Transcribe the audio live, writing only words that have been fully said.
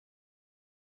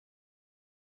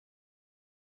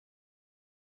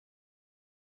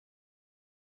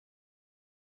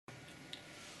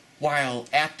While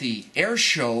at the air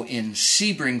show in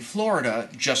Sebring, Florida,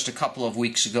 just a couple of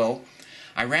weeks ago,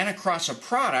 I ran across a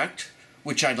product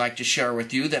which I'd like to share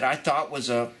with you that I thought was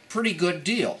a pretty good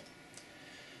deal.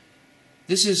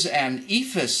 This is an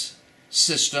EFiS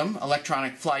system,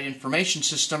 electronic flight information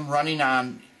system, running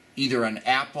on either an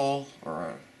Apple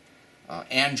or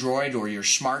Android or your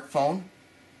smartphone.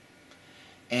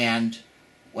 And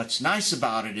what's nice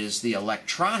about it is the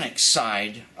electronic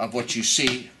side of what you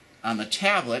see on the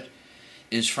tablet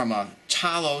is from a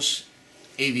Talos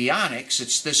Avionics.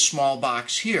 It's this small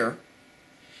box here,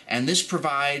 and this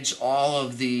provides all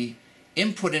of the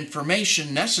input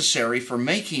information necessary for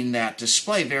making that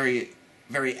display very,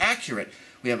 very accurate.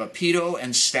 We have a pitot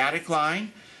and static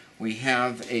line, we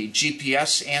have a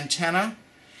GPS antenna,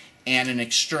 and an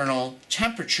external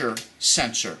temperature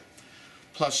sensor,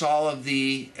 plus all of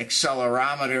the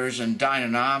accelerometers and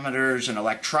dynamometers and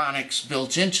electronics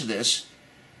built into this,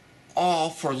 all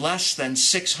for less than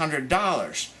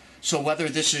 $600. So whether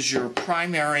this is your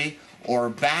primary or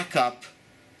backup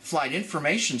flight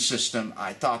information system,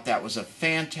 I thought that was a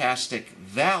fantastic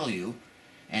value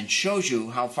and shows you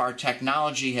how far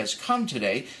technology has come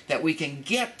today, that we can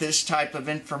get this type of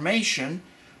information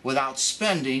without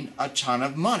spending a ton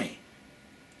of money.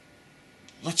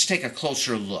 Let's take a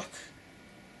closer look.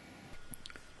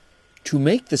 To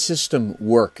make the system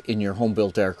work in your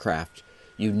home-built aircraft,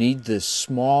 you need this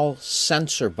small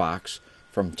sensor box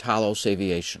from Talos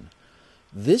Aviation.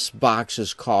 This box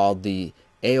is called the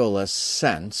AOLS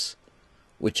Sense,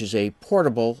 which is a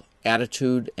portable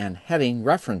attitude and heading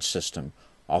reference system,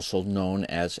 also known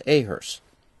as AHRS.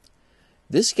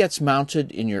 This gets mounted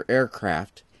in your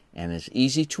aircraft and is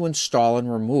easy to install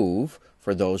and remove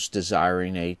for those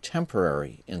desiring a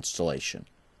temporary installation.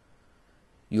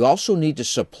 You also need to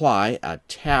supply a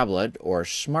tablet or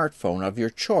smartphone of your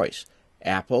choice,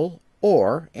 Apple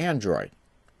or Android.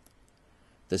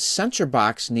 The sensor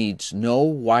box needs no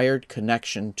wired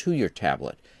connection to your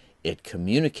tablet. It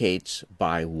communicates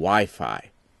by Wi-Fi.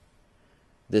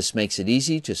 This makes it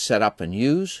easy to set up and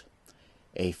use.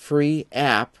 A free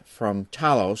app from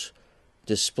Talos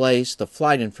displays the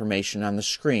flight information on the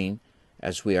screen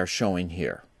as we are showing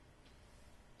here.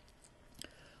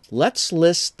 Let's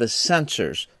list the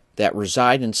sensors that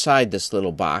reside inside this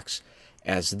little box,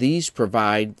 as these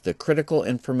provide the critical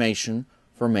information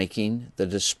for making the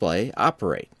display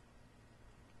operate.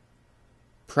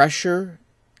 Pressure,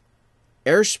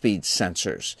 airspeed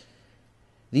sensors.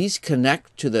 These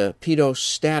connect to the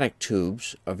pitot-static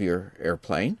tubes of your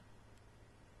airplane.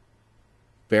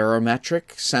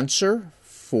 Barometric sensor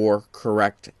for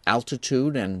correct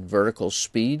altitude and vertical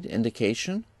speed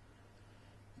indication.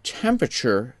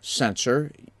 Temperature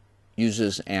sensor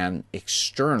uses an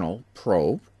external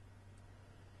probe.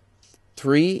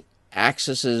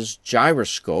 3-axis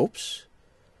gyroscopes,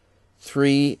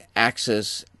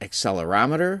 3-axis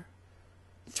accelerometer,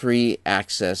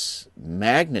 3-axis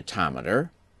magnetometer,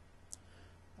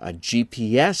 a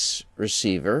GPS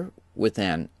receiver with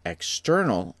an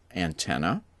external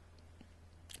antenna,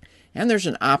 and there's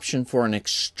an option for an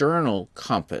external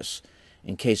compass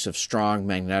in case of strong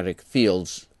magnetic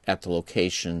fields at the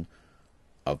location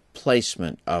of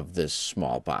placement of this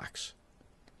small box.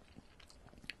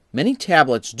 Many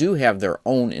tablets do have their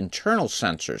own internal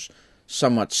sensors,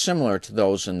 somewhat similar to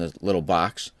those in the little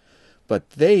box, but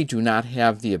they do not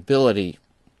have the ability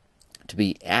to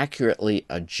be accurately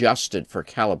adjusted for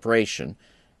calibration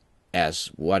as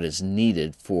what is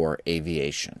needed for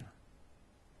aviation.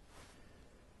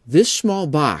 This small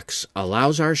box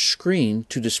allows our screen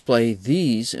to display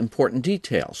these important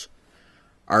details: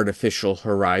 artificial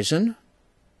horizon,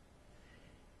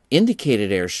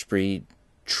 indicated airspeed,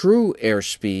 true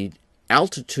airspeed,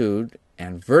 altitude,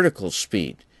 and vertical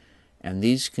speed, and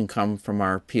these can come from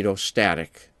our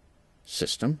pitot-static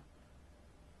system.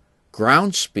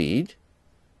 Ground speed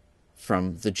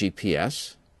from the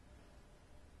GPS,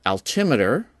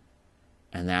 altimeter,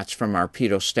 and that's from our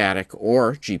pitot-static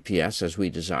or GPS as we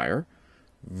desire.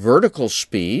 Vertical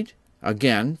speed,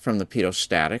 again from the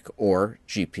pitot-static or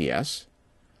GPS.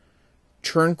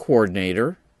 Turn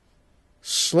coordinator,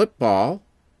 slip ball,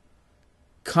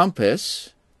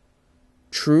 compass,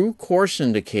 true course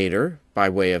indicator by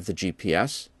way of the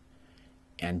GPS,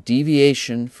 and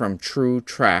deviation from true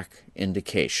track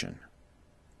indication.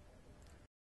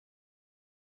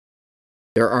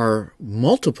 There are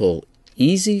multiple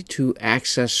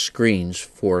easy-to-access screens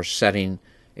for setting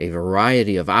a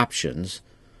variety of options,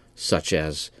 such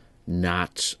as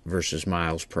knots versus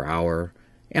miles per hour,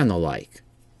 and the like.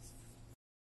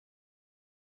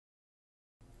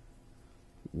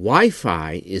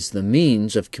 Wi-Fi is the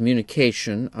means of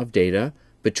communication of data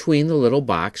between the little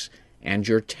box and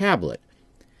your tablet.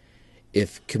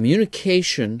 If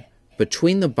communication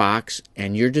between the box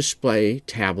and your display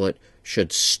tablet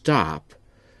should stop,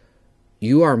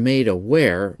 you are made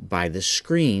aware by the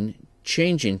screen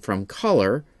changing from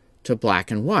color to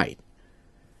black and white.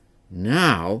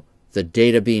 Now, the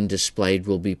data being displayed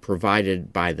will be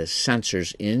provided by the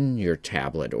sensors in your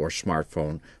tablet or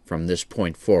smartphone from this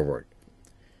point forward.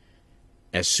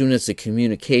 As soon as the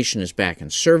communication is back in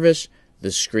service,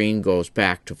 the screen goes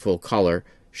back to full color,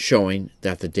 showing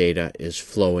that the data is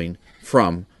flowing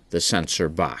from the sensor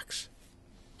box.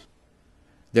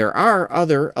 There are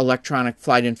other electronic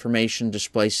flight information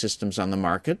display systems on the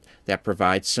market that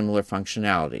provide similar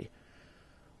functionality.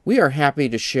 We are happy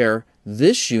to share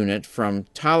this unit from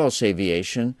Talos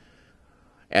Aviation,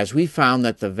 as we found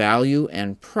that the value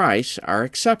and price are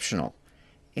exceptional,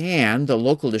 and the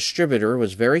local distributor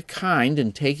was very kind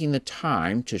in taking the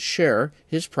time to share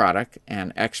his product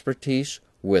and expertise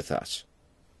with us.